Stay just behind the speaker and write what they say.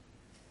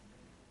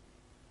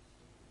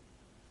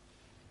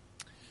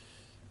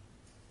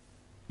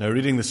Now,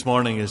 reading this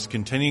morning is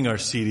continuing our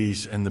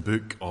series in the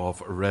book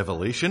of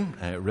Revelation,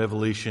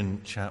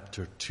 Revelation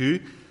chapter 2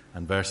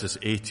 and verses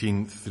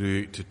 18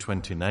 through to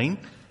 29.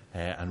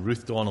 And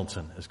Ruth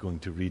Donaldson is going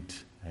to read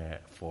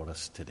for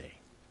us today.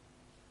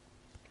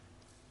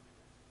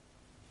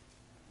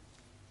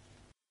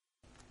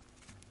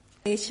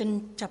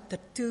 Revelation chapter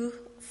 2,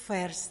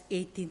 verse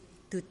 18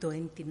 to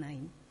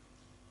 29.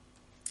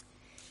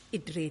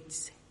 It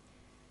reads,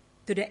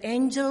 "To the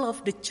angel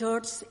of the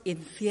church in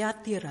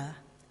Thyatira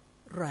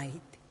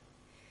write,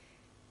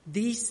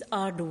 these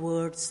are the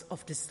words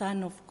of the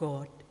Son of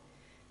God,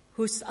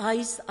 whose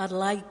eyes are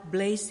like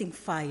blazing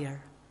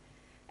fire,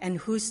 and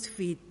whose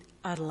feet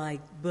are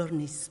like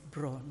burnished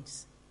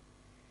bronze.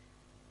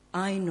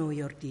 I know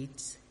your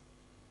deeds,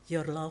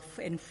 your love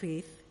and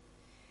faith,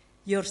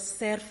 your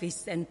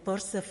service and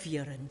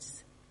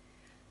perseverance,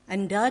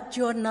 and that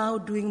you are now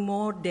doing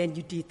more than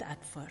you did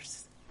at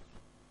first.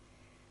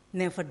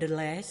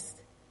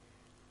 Nevertheless,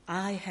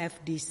 I have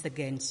this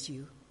against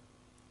you.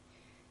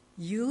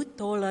 You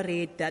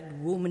tolerate that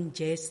woman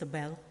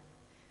Jezebel,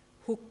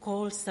 who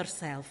calls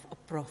herself a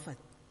prophet.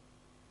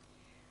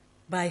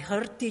 By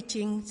her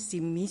teaching, she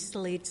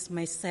misleads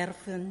my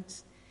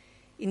servants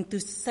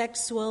into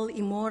sexual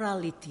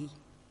immorality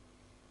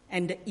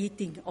and the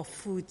eating of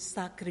food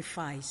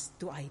sacrificed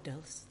to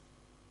idols.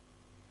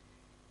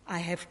 I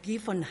have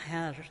given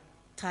her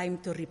time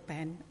to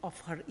repent of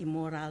her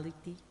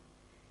immorality,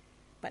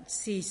 but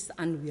she is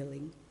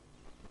unwilling.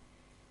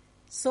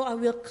 So I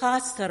will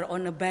cast her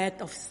on a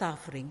bed of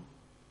suffering,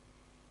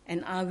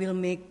 and I will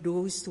make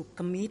those who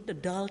commit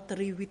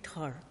adultery with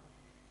her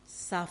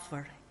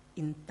suffer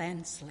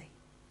intensely,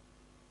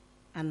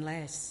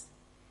 unless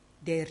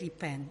they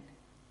repent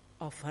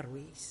of her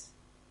ways.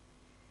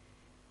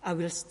 I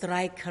will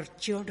strike her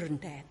children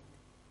dead.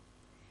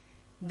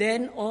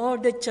 Then all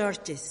the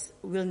churches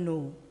will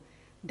know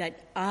that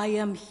I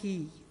am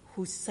he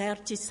who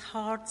searches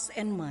hearts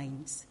and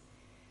minds,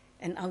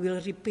 and I will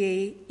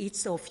repay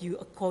each of you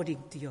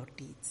according to your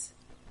deeds.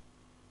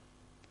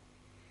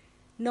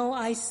 Now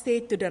I say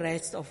to the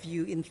rest of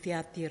you in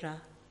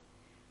Thyatira,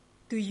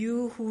 to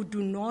you who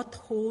do not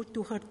hold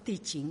to her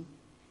teaching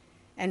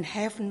and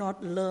have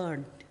not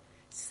learned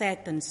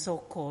Satan's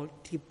so-called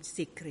deep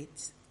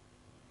secrets,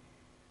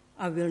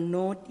 I will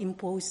not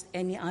impose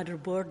any other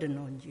burden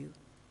on you,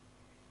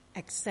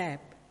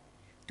 except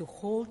to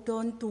hold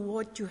on to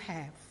what you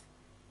have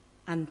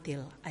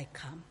until I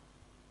come.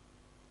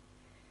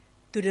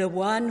 To the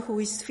one who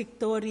is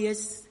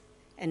victorious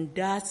and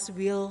does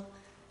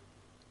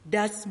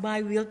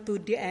my will to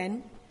the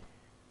end,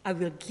 I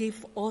will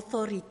give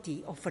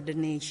authority over the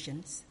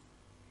nations.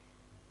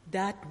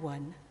 That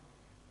one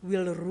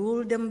will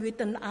rule them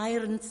with an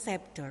iron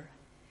scepter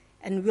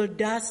and will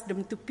dash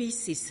them to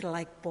pieces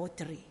like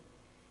pottery,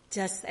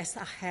 just as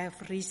I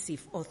have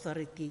received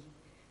authority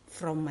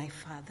from my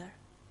Father.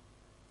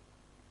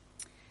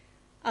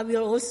 I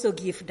will also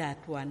give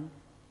that one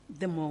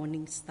the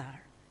morning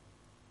star.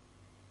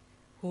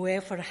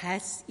 Whoever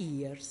has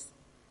ears,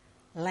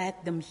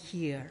 let them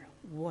hear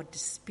what the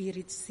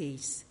Spirit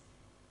says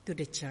to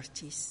the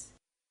churches."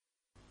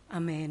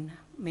 Amen.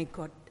 May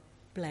God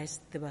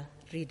bless the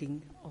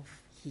reading of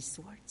His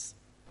words.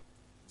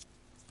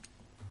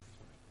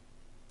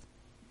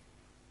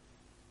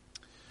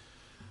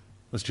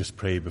 Let's just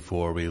pray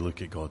before we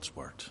look at God's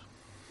word.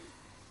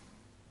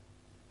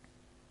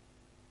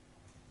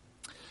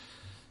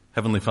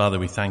 Heavenly Father,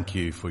 we thank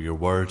you for your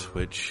word,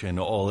 which in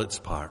all its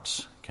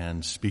parts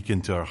can speak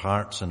into our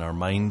hearts and our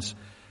minds,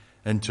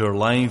 into our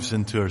lives,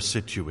 into our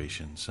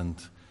situations. And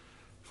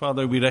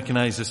Father, we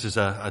recognize this is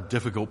a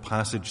difficult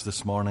passage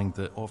this morning,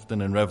 that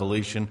often in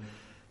Revelation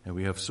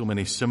we have so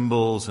many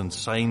symbols and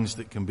signs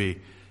that can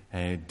be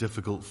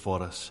difficult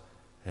for us.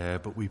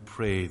 But we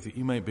pray that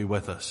you might be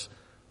with us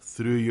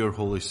through your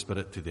Holy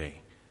Spirit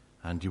today,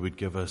 and you would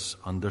give us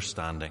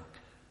understanding,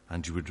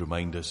 and you would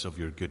remind us of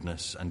your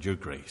goodness and your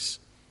grace.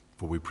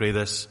 For we pray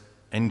this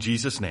in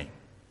Jesus' name.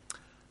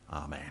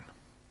 Amen.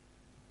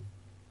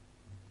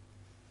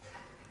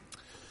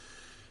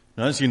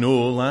 Now, as you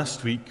know,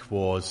 last week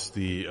was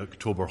the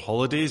October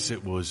holidays.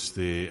 It was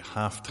the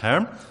half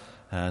term.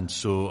 And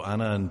so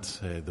Anna and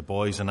the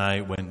boys and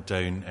I went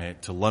down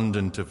to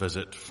London to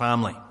visit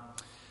family.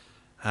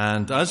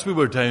 And as we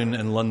were down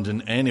in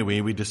London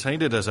anyway, we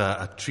decided as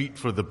a treat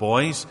for the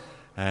boys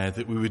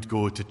that we would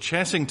go to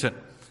Chessington,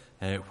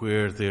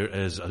 where there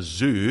is a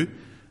zoo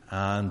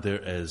and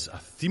there is a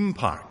theme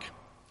park.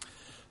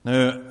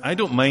 Now, I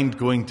don't mind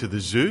going to the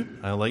zoo.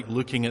 I like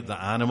looking at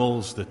the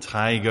animals, the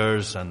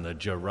tigers and the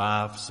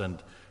giraffes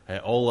and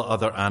all the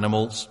other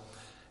animals.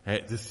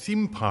 The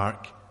theme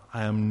park,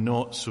 I am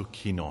not so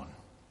keen on.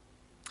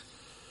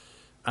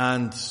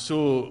 And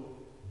so,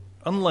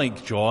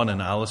 unlike John and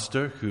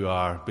Alistair, who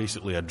are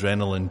basically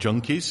adrenaline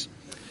junkies,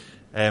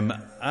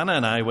 Anna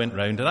and I went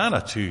round, and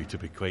Anna too, to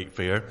be quite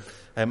fair.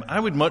 I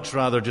would much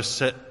rather just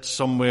sit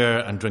somewhere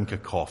and drink a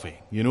coffee.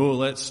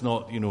 Let's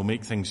not,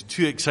 make things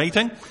too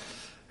exciting.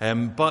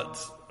 But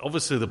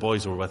obviously the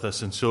boys were with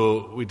us, and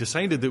so we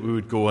decided that we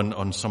would go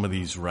on some of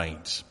these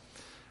rides.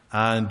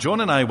 And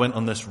John and I went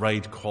on this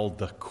ride called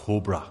the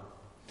Cobra.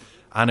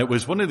 And it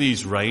was one of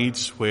these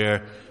rides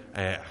where,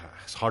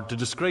 it's hard to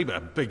describe it,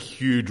 a big,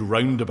 huge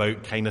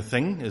roundabout kind of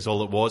thing is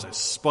all it was. It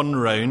spun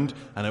round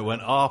and it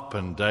went up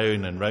and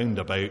down and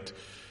roundabout.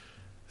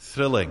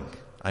 Thrilling,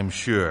 I'm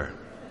sure.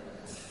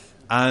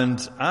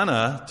 And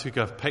Anna took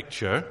a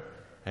picture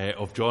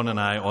of John and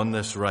I on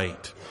this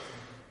ride.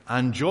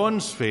 And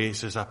John's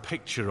face is a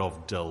picture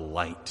of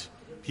delight.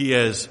 He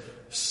is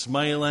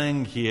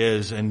smiling. He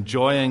is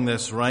enjoying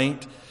this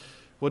ride.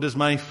 What does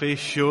my face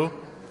show?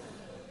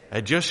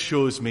 It just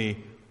shows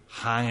me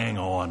hanging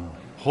on,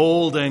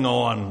 holding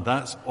on.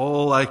 That's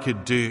all I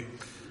could do.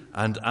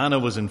 And Anna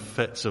was in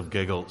fits of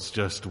giggles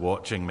just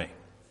watching me.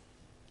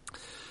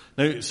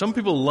 Now, some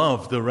people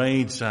love the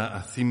rides at a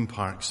theme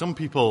park. Some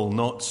people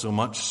not so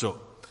much so.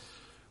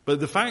 But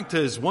the fact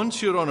is,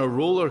 once you're on a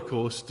roller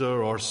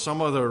coaster or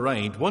some other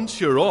ride, once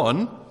you're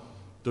on,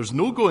 there's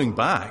no going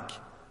back.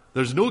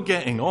 There's no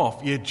getting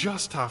off. You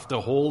just have to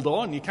hold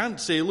on. You can't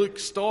say, look,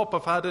 stop,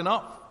 I've had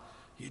enough.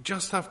 You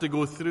just have to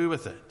go through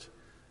with it.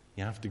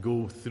 You have to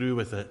go through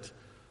with it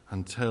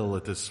until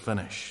it is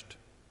finished.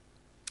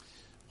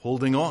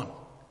 Holding on.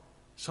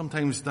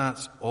 Sometimes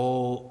that's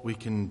all we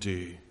can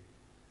do.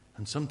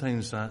 And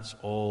sometimes that's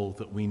all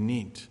that we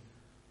need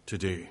to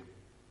do.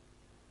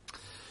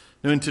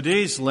 Now, in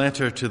today's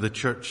letter to the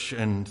church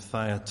in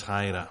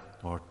Thyatira,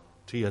 or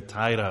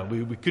Thyatira,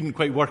 we couldn't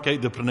quite work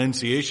out the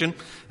pronunciation.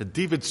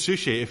 David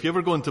Suchet, if you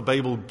ever go into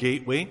Bible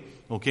Gateway,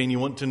 okay, and you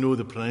want to know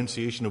the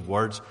pronunciation of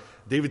words,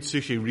 David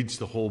Suchet reads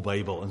the whole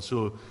Bible. And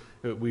so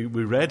we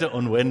read it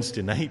on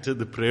Wednesday night at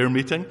the prayer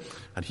meeting,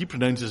 and he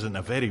pronounces it in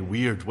a very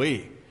weird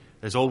way,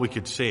 is all we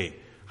could say.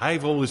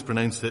 I've always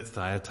pronounced it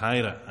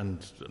Thyatira,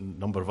 and a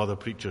number of other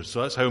preachers,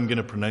 so that's how I'm going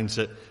to pronounce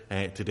it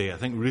today. I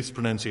think Ruth's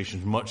pronunciation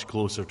is much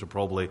closer to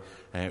probably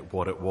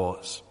what it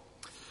was.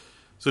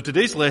 So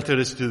today's letter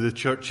is to the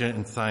church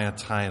in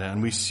Thyatira,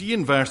 and we see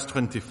in verse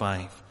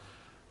 25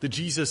 that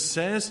Jesus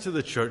says to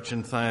the church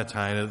in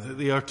Thyatira that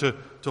they are to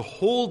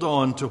hold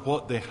on to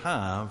what they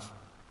have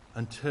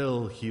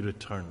until he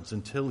returns,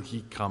 until he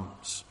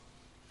comes.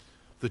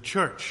 The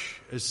church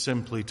is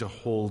simply to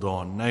hold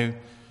on. Now,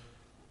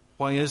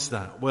 why is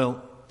that?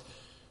 Well,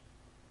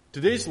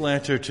 today's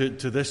letter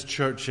to this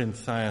church in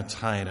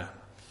Thyatira.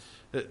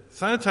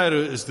 Thyatira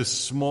is the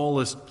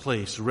smallest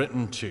place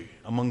written to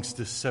amongst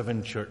the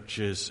 7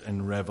 churches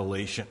in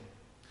Revelation.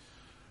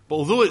 But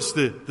although it's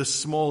the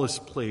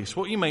smallest place,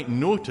 what you might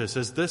notice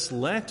is this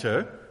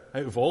letter,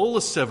 out of all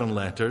the 7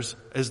 letters,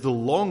 is the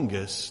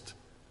longest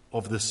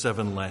of the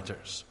 7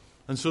 letters.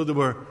 And so there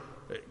were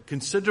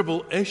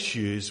considerable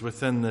issues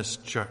within this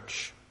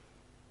church.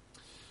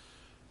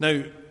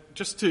 Now,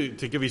 just to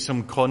give you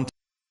some context,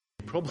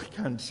 you probably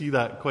can't see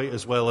that quite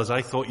as well as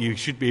I thought you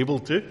should be able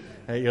to.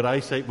 Your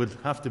eyesight would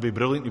have to be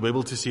brilliant. You'll be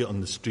able to see it on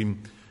the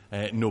stream,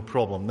 no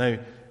problem. Now,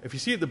 if you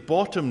see at the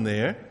bottom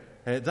there,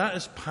 that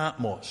is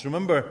Patmos.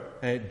 Remember,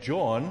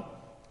 John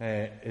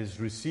is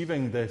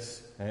receiving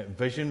this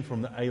vision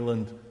from the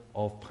island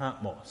of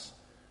Patmos.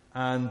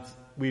 And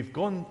we've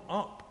gone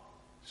up.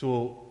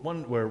 So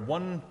we're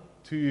 1,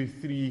 2,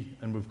 3,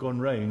 and we've gone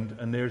round,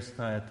 and there's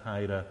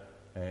Thyatira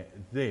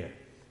there.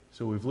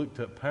 So we've looked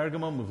at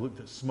Pergamum, we've looked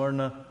at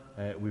Smyrna,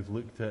 we've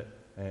looked at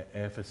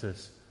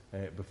Ephesus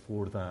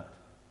before that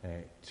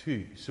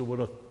too. So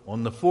we're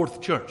on the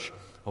 4th church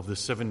of the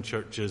 7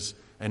 churches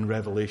in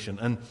Revelation.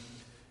 And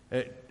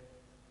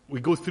we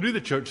go through the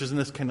churches in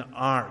this kind of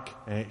arc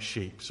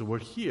shape. So we're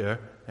here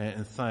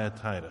in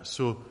Thyatira.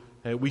 So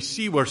we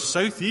see we're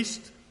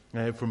southeast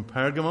from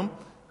Pergamum,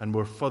 and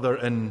we're further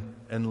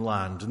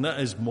inland. And that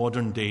is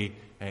modern day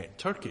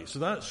Turkey. So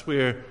that's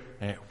where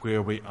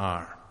we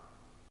are.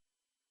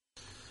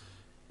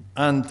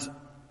 And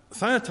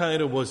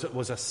Thyatira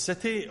was a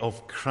city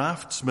of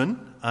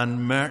craftsmen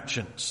and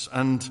merchants.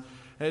 And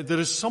there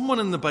is someone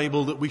in the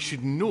Bible that we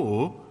should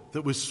know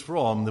that was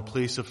from the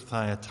place of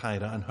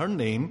Thyatira. And her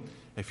name,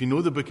 if you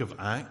know the book of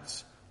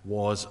Acts,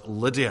 was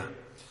Lydia.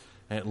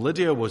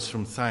 Lydia was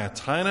from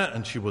Thyatira,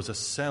 and she was a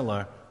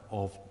seller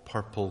of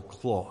purple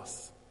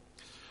cloth.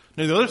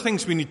 Now, the other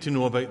things we need to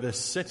know about this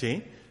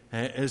city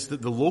is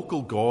that the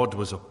local god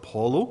was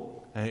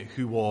Apollo,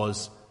 who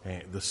was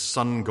the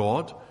sun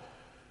god.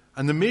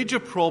 And the major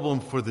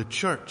problem for the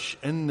church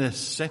in this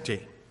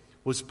city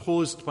was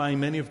posed by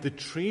many of the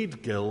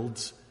trade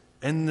guilds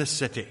in the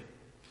city.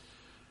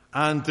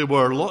 And there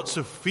were lots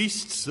of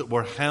feasts that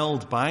were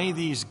held by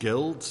these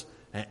guilds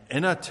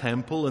in a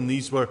temple, and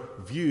these were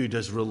viewed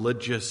as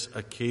religious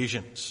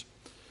occasions.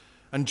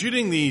 And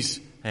during these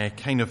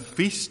kind of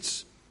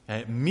feasts,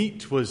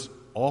 meat was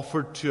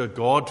offered to a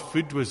god,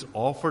 food was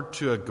offered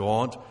to a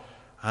god,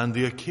 and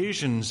the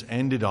occasions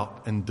ended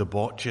up in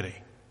debauchery.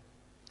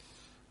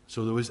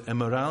 So there was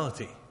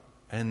immorality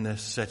in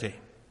this city.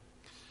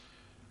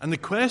 And the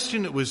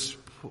question that was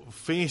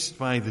faced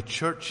by the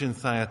church in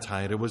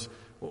Thyatira was,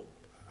 well,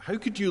 how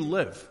could you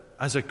live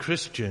as a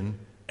Christian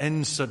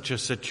in such a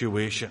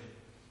situation?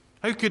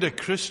 How could a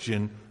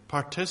Christian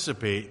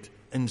participate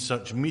in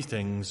such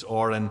meetings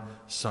or in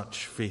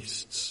such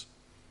feasts?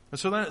 And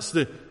so that's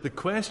the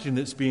question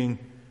that's being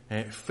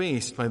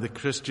faced by the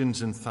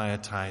Christians in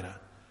Thyatira.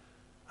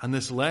 And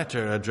this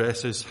letter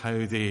addresses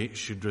how they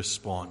should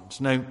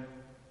respond. Now,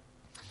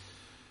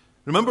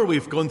 remember,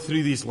 we've gone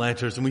through these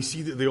letters and we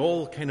see that they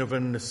all kind of are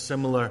in a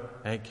similar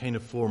kind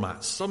of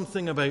format.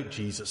 Something about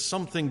Jesus,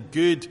 something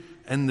good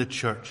in the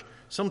church,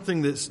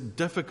 something that's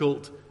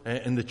difficult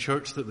in the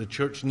church that the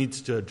church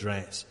needs to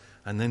address,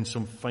 and then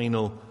some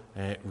final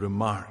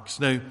remarks.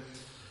 Now,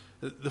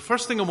 the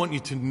first thing I want you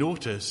to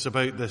notice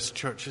about this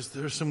church is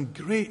there are some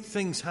great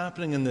things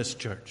happening in this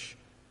church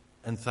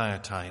in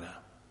Thyatira.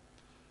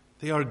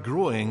 They are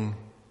growing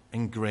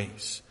in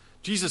grace.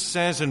 Jesus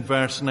says in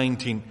verse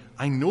 19,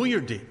 I know your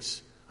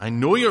deeds, I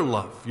know your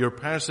love, your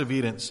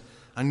perseverance,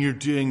 and you're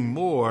doing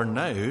more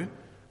now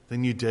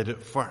than you did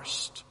at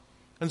first.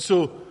 And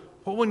so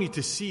what I want you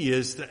to see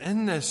is that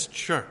in this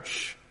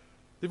church,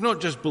 they've not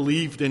just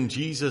believed in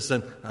Jesus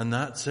and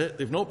that's it.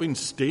 They've not been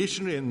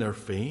stationary in their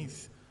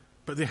faith,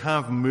 but they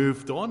have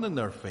moved on in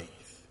their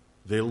faith.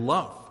 They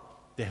love,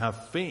 they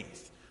have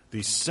faith,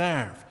 they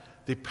serve,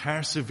 they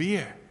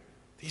persevere.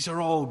 These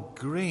are all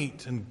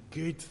great and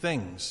good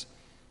things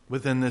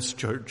within this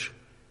church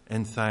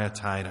in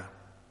Thyatira.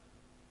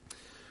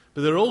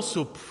 But there are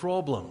also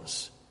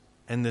problems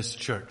in this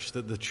church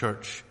that the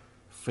church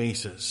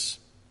faces.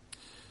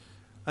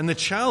 And the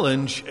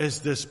challenge is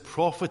this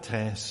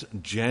prophetess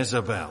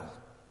Jezebel.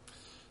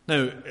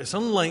 Now, it's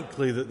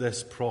unlikely that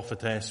this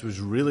prophetess was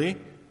really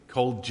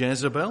called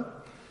Jezebel.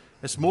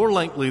 It's more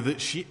likely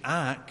that she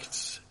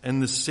acts in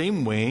the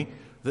same way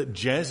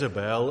that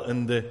Jezebel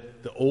in the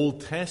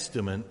Old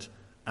Testament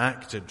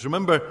acted.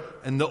 Remember,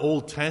 in the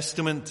Old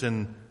Testament,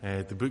 in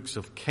the books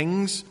of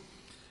Kings,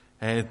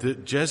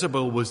 that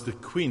Jezebel was the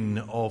queen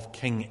of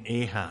King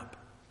Ahab.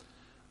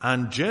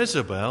 And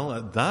Jezebel,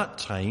 at that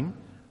time,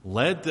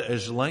 led the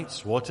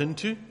Israelites what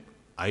into?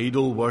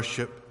 Idol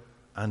worship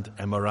and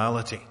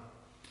immorality.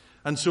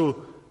 And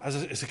so,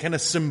 it's a kind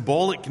of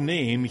symbolic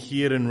name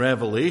here in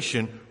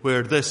Revelation,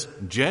 where this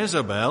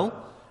Jezebel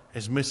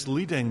is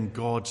misleading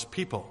God's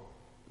people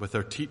with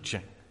her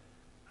teaching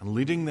and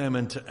leading them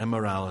into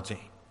immorality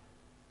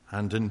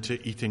and into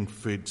eating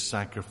food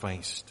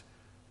sacrificed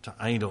to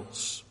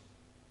idols.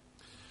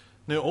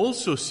 Now, it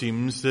also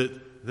seems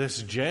that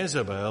this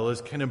Jezebel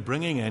is kind of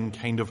bringing in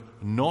kind of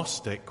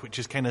Gnostic, which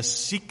is kind of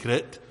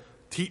secret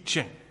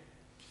teaching,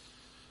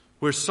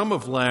 where some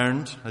have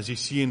learned, as you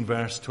see in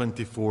verse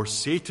 24,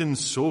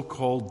 Satan's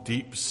so-called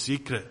deep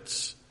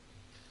secrets.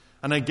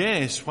 And I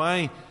guess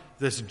why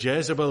this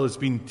Jezebel has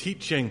been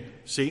teaching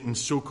Satan's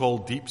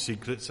so-called deep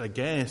secrets, I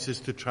guess, is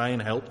to try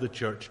and help the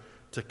church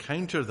to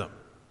counter them.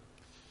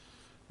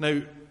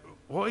 Now,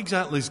 what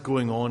exactly is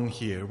going on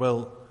here?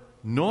 Well,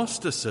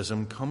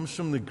 Gnosticism comes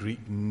from the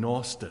Greek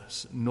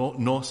gnosis,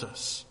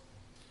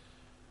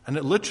 and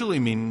it literally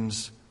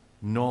means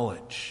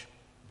knowledge.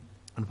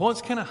 And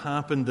what's kind of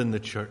happened in the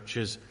church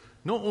is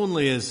not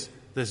only is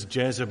this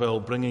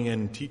Jezebel bringing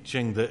in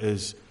teaching that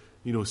is,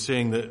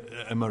 saying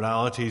that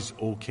immorality is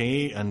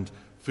okay and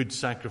food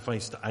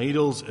sacrifice to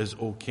idols is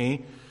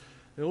okay,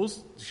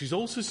 she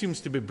also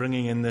seems to be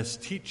bringing in this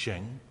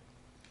teaching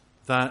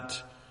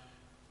that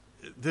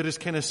there is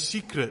kind of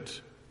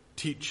secret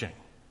teaching,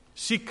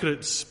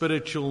 secret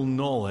spiritual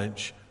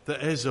knowledge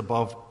that is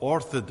above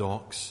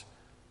orthodox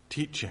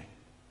teaching.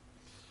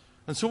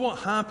 And so what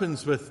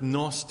happens with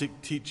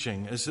Gnostic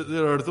teaching is that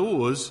there are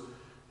those,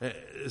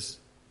 this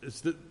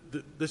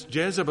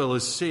Jezebel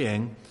is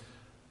saying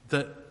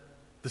that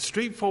the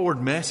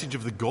straightforward message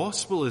of the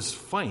gospel is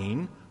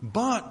fine,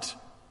 but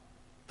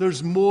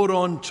there's more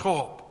on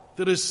top.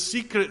 There is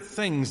secret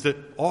things that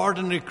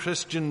ordinary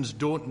Christians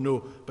don't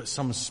know, but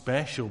some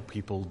special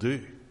people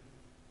do.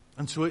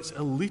 And so it's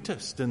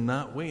elitist in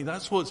that way.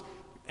 That's what's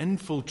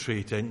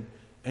infiltrating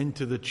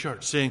into the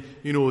church, saying,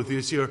 this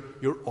is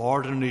your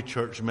ordinary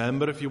church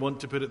member, if you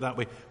want to put it that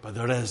way, but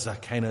there is a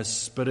kind of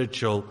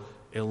spiritual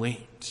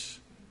elite.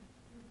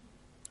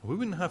 We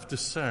wouldn't have to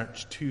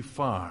search too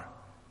far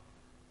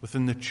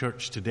within the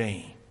church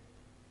today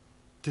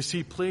to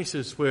see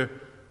places where,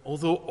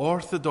 although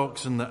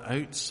orthodox on the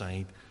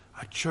outside,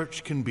 a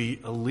church can be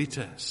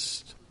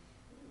elitist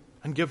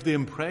and give the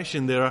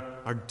impression there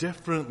are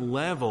different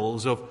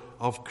levels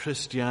of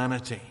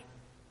Christianity.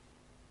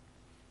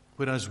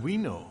 Whereas we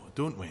know,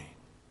 don't we,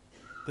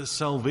 that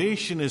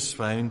salvation is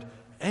found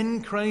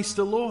in Christ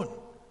alone.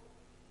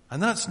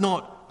 And that's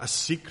not a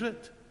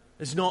secret.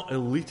 It's not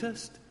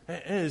elitist.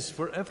 It is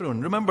for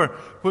everyone. Remember,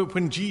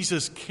 when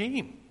Jesus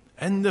came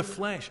in the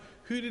flesh,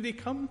 who did he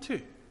come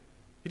to?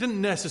 He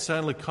didn't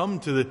necessarily come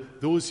to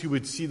those who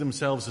would see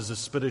themselves as a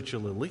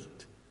spiritual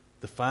elite.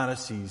 The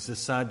Pharisees, the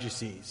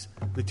Sadducees,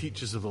 the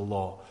teachers of the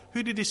law.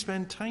 Who did he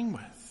spend time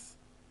with?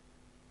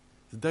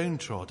 The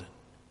downtrodden,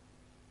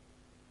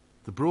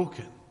 the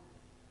broken,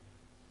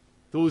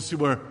 those who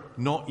were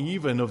not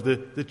even of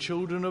the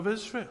children of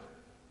Israel.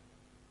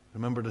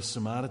 Remember the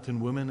Samaritan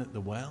woman at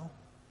the well?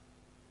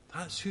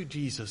 That's who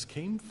Jesus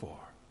came for.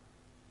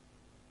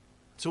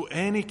 So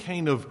any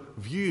kind of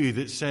view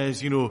that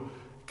says,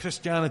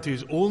 Christianity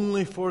is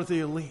only for the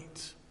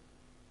elite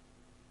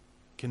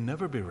can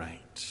never be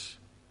right.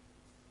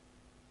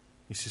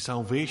 You see,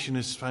 salvation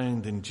is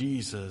found in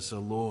Jesus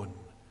alone.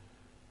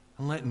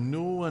 And let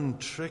no one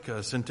trick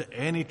us into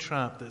any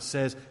trap that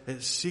says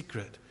it's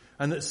secret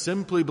and that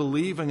simply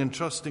believing and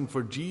trusting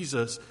for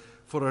Jesus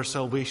for our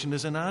salvation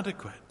is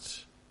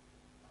inadequate.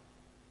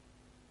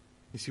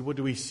 You see, what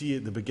do we see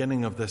at the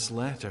beginning of this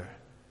letter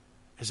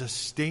is a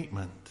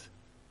statement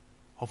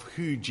of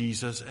who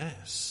Jesus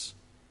is.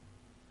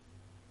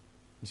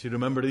 You see,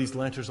 remember, these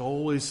letters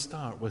always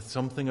start with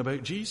something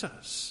about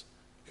Jesus.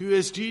 Who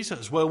is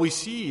Jesus? Well, we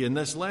see in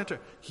this letter,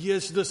 he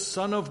is the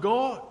Son of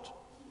God.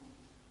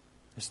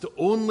 It's the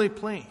only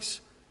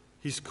place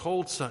he's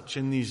called such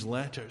in these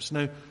letters.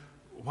 Now,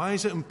 why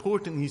is it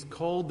important he's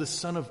called the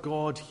Son of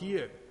God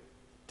here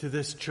to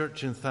this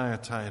church in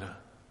Thyatira?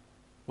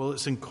 Well,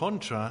 it's in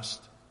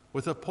contrast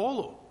with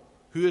Apollo.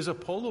 Who is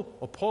Apollo?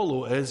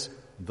 Apollo is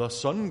the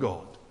sun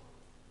god.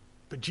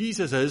 But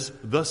Jesus is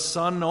the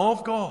Son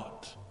of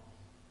God.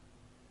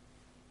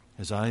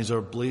 His eyes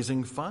are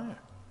blazing fire.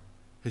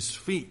 His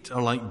feet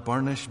are like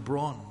burnished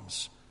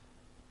bronze.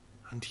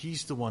 And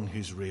he's the one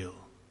who's real.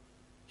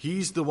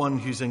 He's the one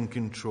who's in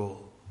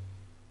control.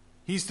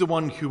 He's the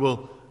one who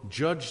will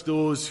judge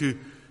those who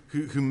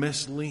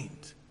mislead.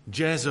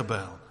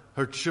 Jezebel,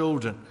 her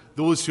children,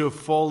 those who have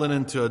fallen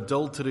into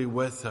adultery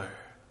with her.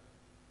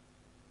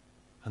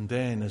 And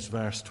then, as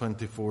verse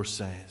 24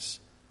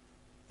 says,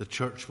 the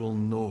church will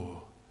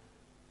know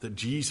that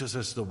Jesus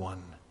is the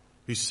one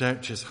who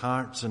searches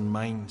hearts and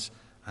minds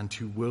and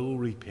who will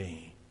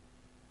repay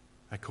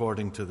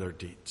according to their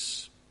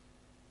deeds.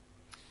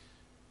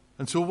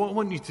 And so what I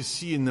want you to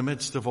see in the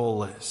midst of all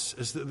this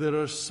is that there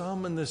are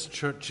some in this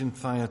church in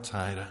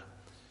Thyatira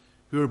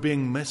who are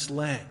being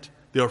misled.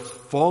 They are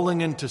falling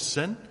into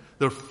sin.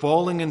 They're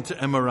falling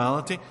into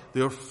immorality.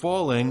 They are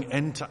falling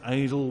into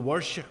idol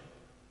worship.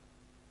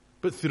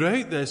 But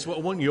throughout this, what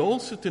I want you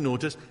also to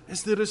notice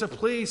is there is a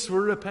place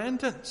for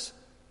repentance.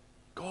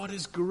 God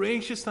is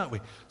gracious that way.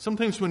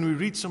 Sometimes when we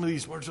read some of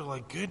these words, we're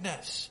like,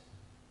 goodness,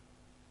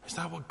 is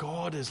that what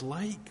God is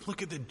like?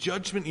 Look at the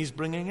judgment he's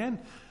bringing in.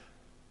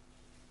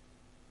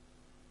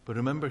 But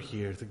remember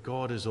here that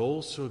God is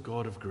also a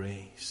God of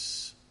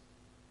grace.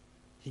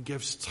 He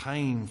gives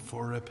time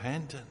for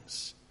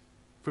repentance.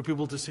 For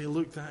people to say,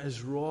 look, that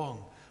is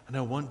wrong. And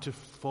I want to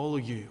follow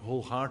you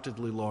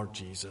wholeheartedly, Lord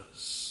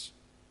Jesus.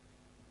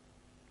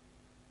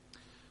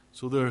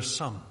 So there are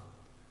some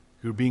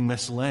who are being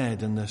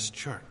misled in this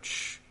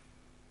church.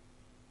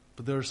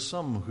 But there are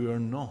some who are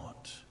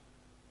not.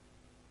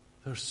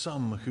 There are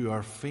some who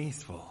are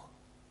faithful.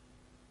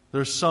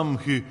 There are some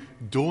who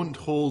don't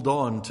hold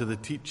on to the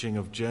teaching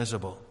of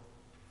Jezebel.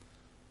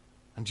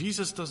 And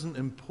Jesus doesn't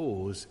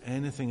impose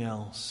anything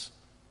else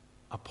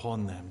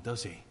upon them,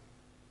 does he?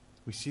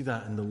 We see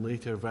that in the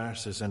later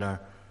verses in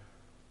our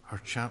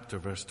chapter,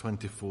 verse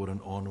 24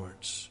 and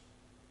onwards.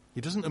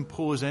 He doesn't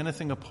impose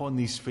anything upon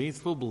these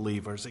faithful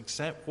believers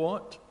except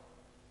what?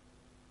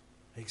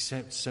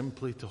 Except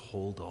simply to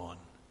hold on.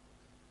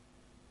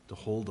 To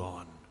hold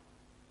on.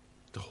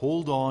 To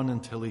hold on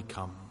until he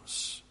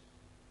comes.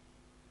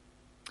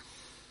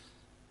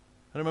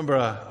 I remember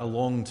a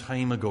long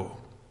time ago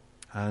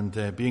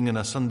and being in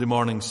a Sunday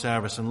morning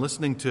service and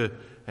listening to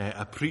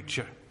a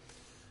preacher.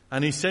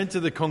 And he said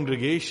to the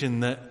congregation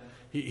that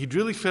he'd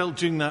really felt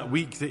during that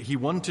week that he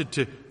wanted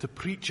to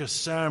preach a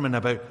sermon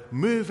about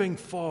moving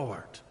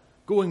forward,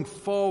 going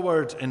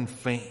forward in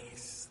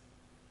faith.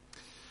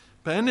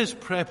 But in his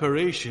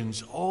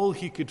preparations, all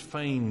he could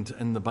find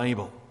in the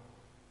Bible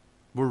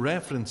were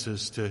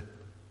references to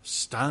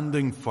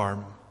standing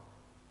firm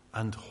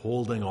and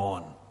holding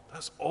on.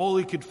 That's all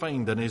he could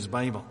find in his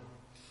Bible.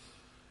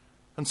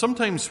 And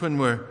sometimes when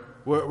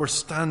we're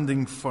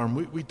standing firm,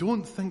 we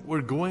don't think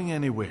we're going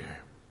anywhere.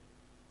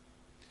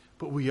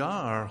 But we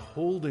are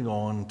holding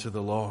on to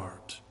the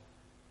Lord.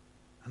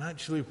 And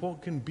actually,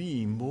 what can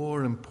be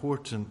more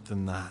important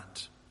than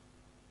that?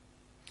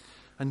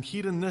 And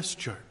here in this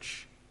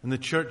church, in the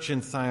church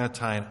in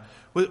Thyatira,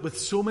 with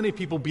so many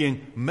people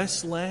being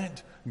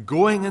misled,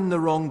 going in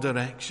the wrong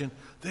direction,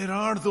 there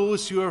are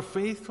those who are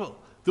faithful,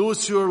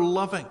 those who are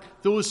loving,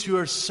 those who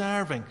are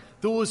serving,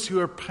 those who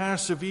are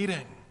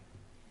persevering.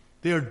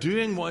 They are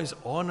doing what is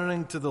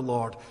honoring to the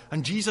Lord.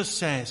 And Jesus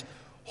says,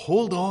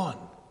 hold on.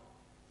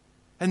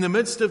 In the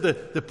midst of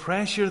the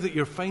pressure that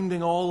you're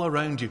finding all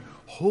around you,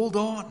 hold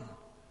on.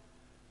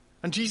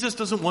 And Jesus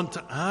doesn't want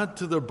to add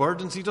to their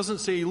burdens. He doesn't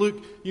say,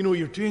 look,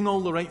 you're doing all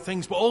the right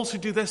things, but also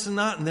do this and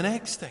that and the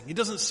next thing. He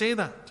doesn't say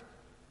that.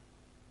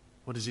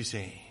 What does he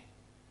say?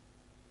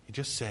 He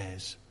just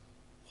says,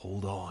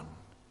 hold on.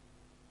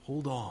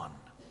 Hold on.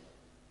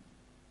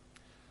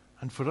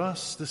 And for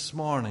us this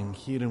morning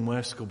here in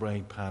West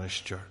Kilbride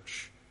Parish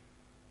Church,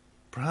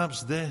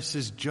 perhaps this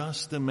is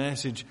just the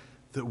message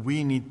that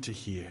we need to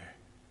hear.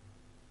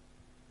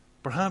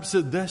 Perhaps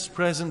at this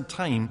present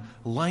time,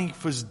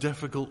 life is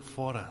difficult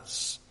for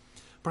us.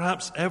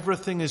 Perhaps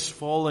everything is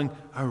falling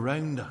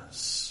around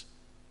us.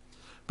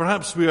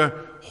 Perhaps we are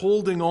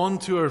holding on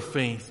to our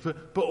faith,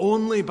 but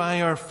only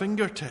by our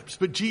fingertips.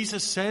 But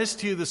Jesus says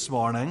to you this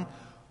morning,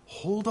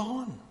 hold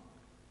on.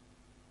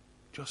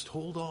 Just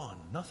hold on.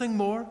 Nothing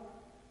more.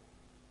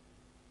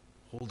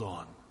 Hold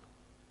on.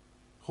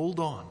 Hold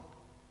on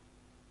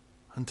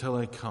until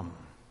I come.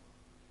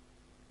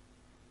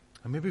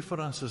 And maybe for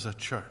us as a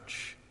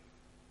church,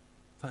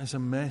 that is a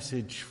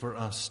message for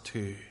us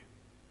too.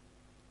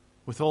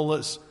 With all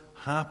that's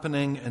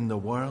happening in the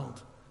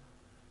world,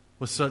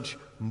 with such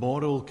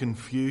moral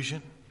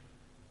confusion,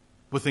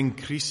 with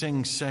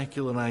increasing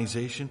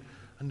secularization,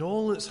 and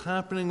all that's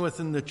happening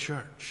within the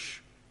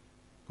church,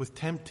 with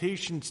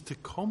temptations to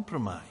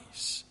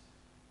compromise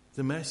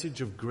the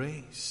message of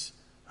grace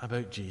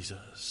about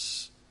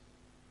Jesus,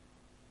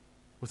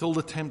 with all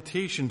the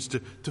temptations to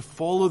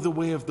follow the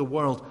way of the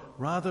world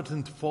rather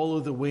than to follow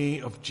the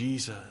way of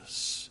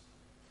Jesus.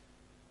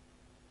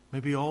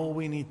 Maybe all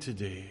we need to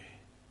do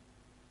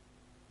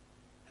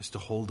is to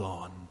hold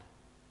on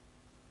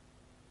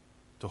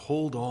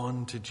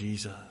to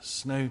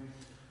Jesus. Now,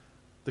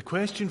 the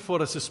question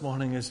for us this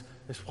morning is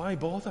why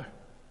bother?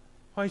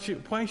 Why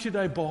should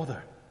I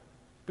bother?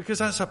 Because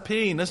that's a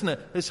pain, isn't it?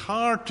 It's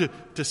hard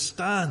to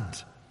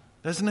stand,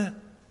 isn't it?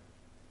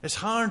 It's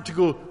hard to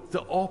go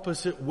the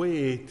opposite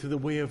way to the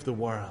way of the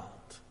world.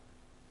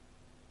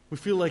 We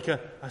feel like a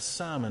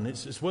salmon.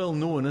 It's well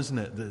known, isn't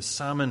it, that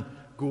salmon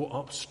go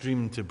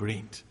upstream to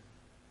breed.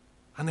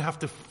 And they have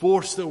to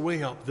force their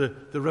way up the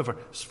river.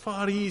 It's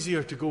far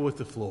easier to go with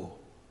the flow.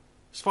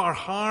 It's far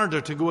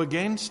harder to go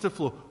against the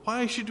flow.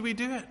 Why should we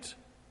do it?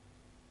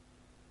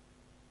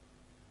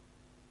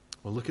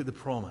 Well, look at the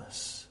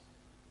promise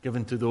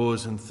given to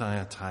those in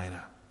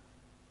Thyatira.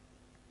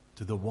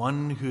 To the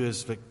one who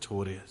is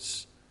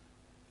victorious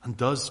and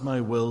does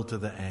my will to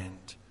the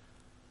end,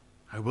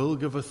 I will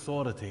give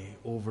authority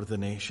over the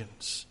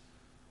nations.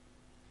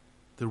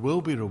 There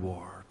will be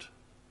reward.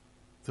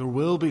 There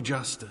will be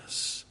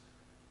justice.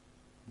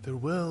 There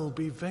will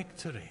be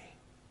victory.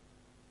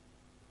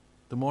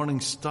 The morning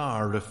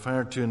star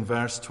referred to in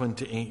verse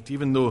 28,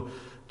 even though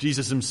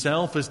Jesus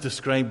himself is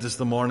described as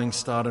the morning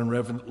star in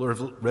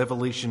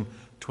Revelation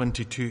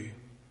 22.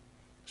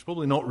 It's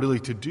probably not really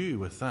to do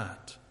with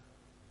that.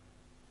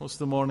 What's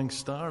the morning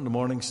star? The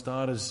morning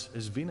star is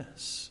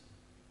Venus.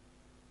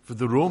 For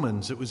the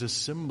Romans, it was a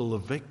symbol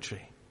of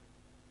victory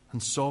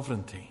and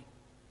sovereignty.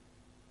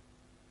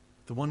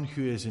 The one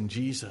who is in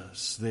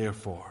Jesus,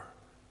 therefore,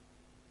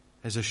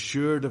 is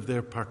assured of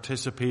their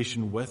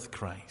participation with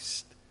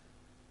Christ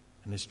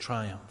in his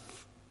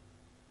triumph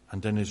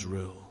and in his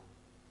rule.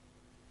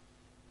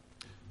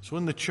 So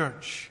in the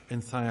church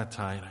in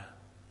Thyatira,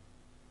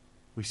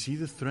 we see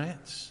the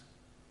threats,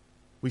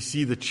 we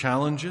see the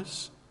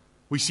challenges,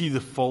 we see the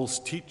false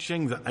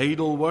teaching, the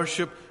idol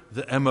worship,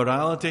 the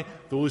immorality,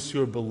 those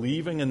who are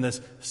believing in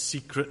this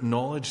secret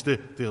knowledge, the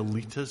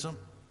elitism.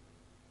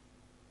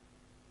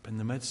 But in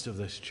the midst of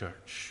this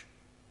church,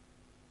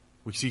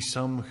 we see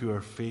some who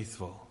are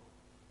faithful,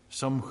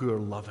 some who are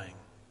loving.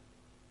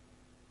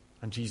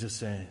 And Jesus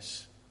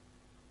says,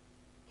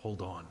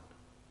 hold on.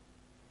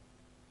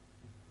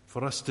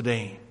 For us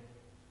today,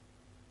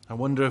 I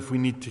wonder if we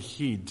need to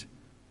heed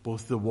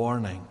both the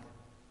warning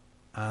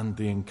and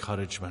the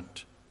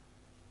encouragement.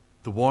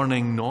 The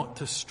warning not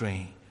to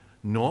stray,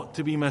 not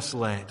to be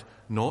misled,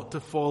 not to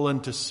fall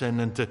into sin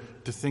and to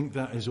think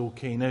that is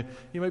okay. Now,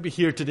 you might be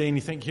here today and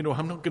you think,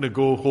 I'm not going to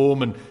go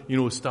home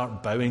and,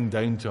 start bowing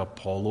down to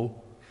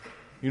Apollo.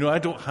 I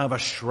don't have a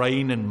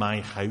shrine in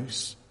my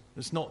house.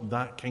 It's not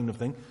that kind of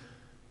thing.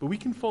 But we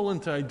can fall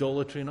into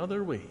idolatry in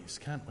other ways,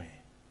 can't we?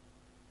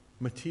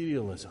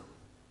 Materialism.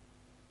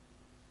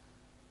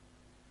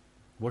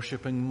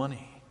 Worshipping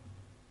money.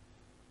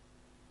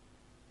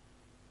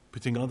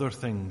 Putting other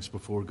things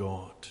before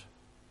God.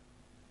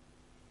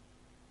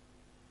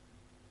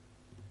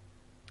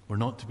 We're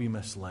not to be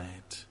misled,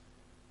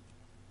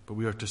 but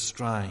we are to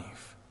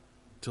strive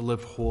to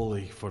live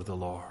holy for the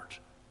Lord,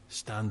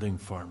 standing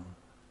firm,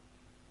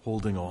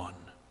 holding on.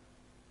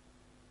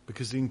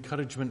 Because the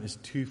encouragement is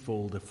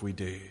twofold if we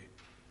do.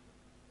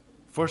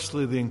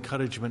 Firstly, the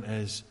encouragement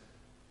is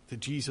that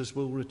Jesus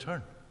will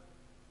return.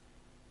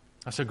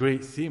 That's a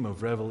great theme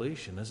of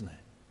Revelation, isn't it?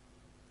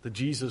 That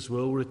Jesus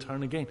will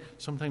return again.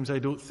 Sometimes I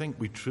don't think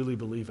we truly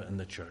believe it in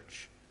the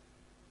church.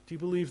 Do you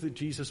believe that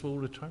Jesus will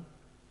return?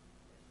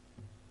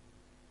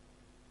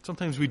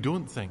 Sometimes we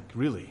don't think,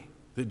 really,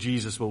 that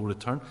Jesus will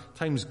return.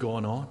 Time's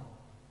gone on.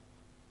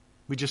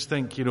 We just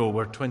think,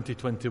 we're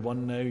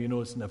 2021 now,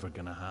 it's never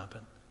going to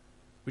happen.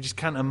 We just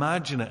can't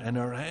imagine it in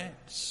our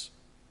heads.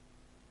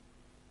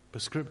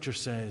 But Scripture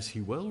says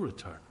he will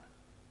return.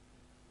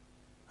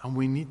 And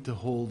we need to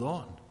hold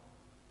on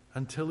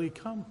until he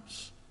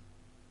comes.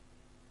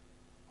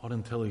 Or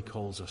until he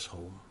calls us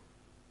home.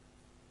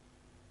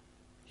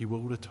 He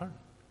will return.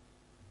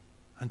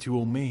 And he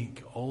will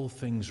make all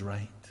things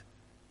right.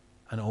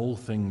 And all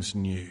things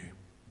new.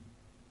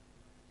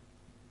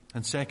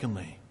 And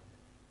secondly,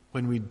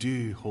 when we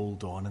do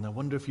hold on, and I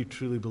wonder if you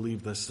truly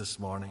believe this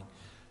morning,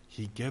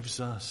 he gives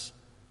us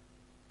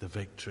the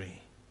victory.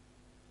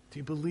 Do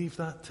you believe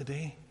that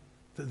today?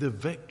 That the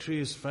victory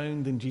is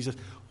found in Jesus?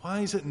 Why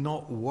is it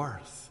not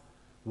worth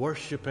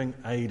worshipping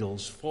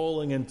idols,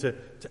 falling into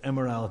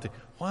immorality?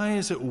 Why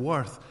is it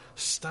worth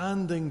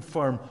standing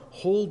firm,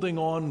 holding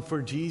on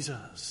for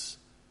Jesus?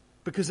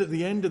 Because at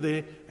the end of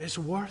the day, it's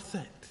worth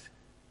it.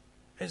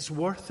 It's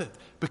worth it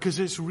because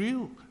it's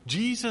real.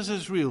 Jesus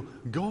is real.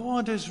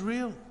 God is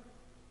real.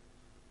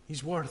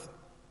 He's worth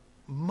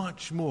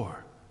much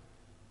more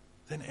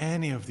than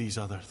any of these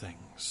other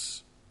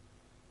things.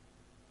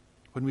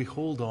 When we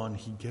hold on,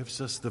 he gives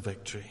us the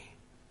victory.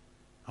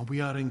 And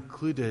we are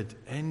included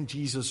in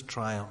Jesus'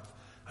 triumph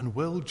and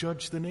will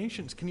judge the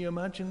nations. Can you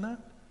imagine that?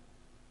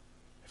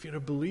 If you're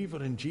a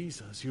believer in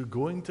Jesus, you're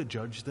going to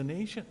judge the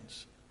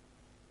nations.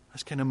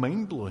 That's kind of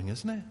mind-blowing,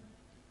 isn't it?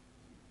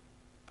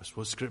 That's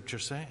what Scripture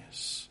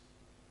says.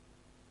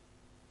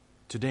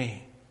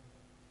 Today,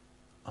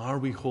 are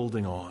we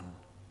holding on?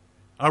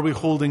 Are we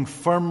holding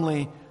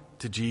firmly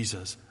to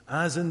Jesus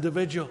as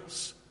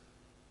individuals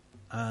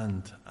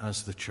and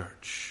as the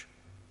church?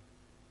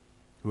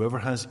 Whoever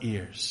has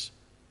ears,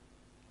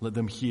 let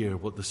them hear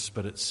what the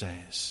Spirit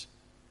says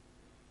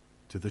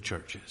to the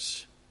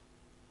churches.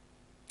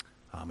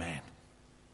 Amen.